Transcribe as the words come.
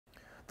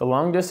The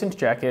long-distance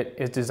jacket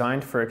is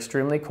designed for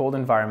extremely cold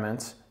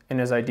environments and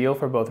is ideal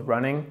for both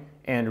running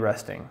and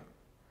resting.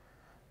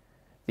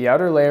 The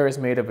outer layer is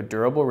made of a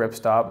durable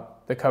ripstop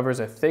that covers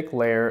a thick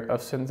layer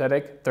of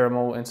synthetic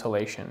thermal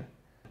insulation.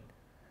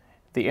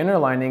 The inner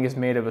lining is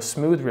made of a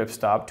smooth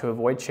ripstop to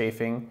avoid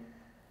chafing,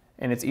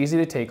 and it's easy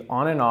to take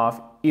on and off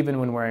even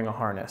when wearing a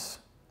harness.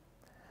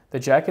 The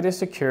jacket is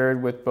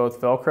secured with both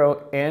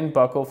Velcro and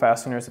buckle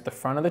fasteners at the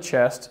front of the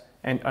chest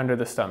and under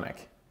the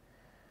stomach.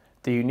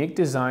 The unique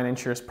design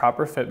ensures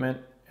proper fitment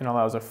and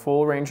allows a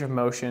full range of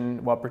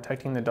motion while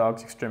protecting the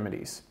dog's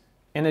extremities.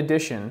 In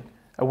addition,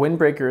 a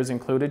windbreaker is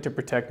included to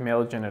protect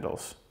male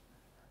genitals.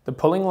 The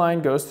pulling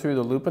line goes through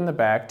the loop in the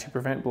back to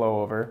prevent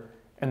blowover,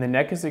 and the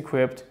neck is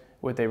equipped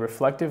with a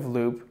reflective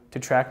loop to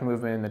track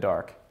movement in the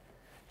dark.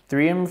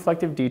 3M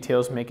reflective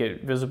details make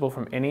it visible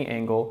from any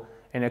angle,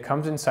 and it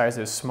comes in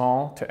sizes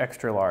small to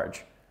extra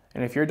large.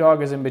 And if your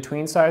dog is in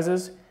between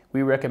sizes,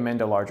 we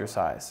recommend a larger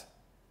size.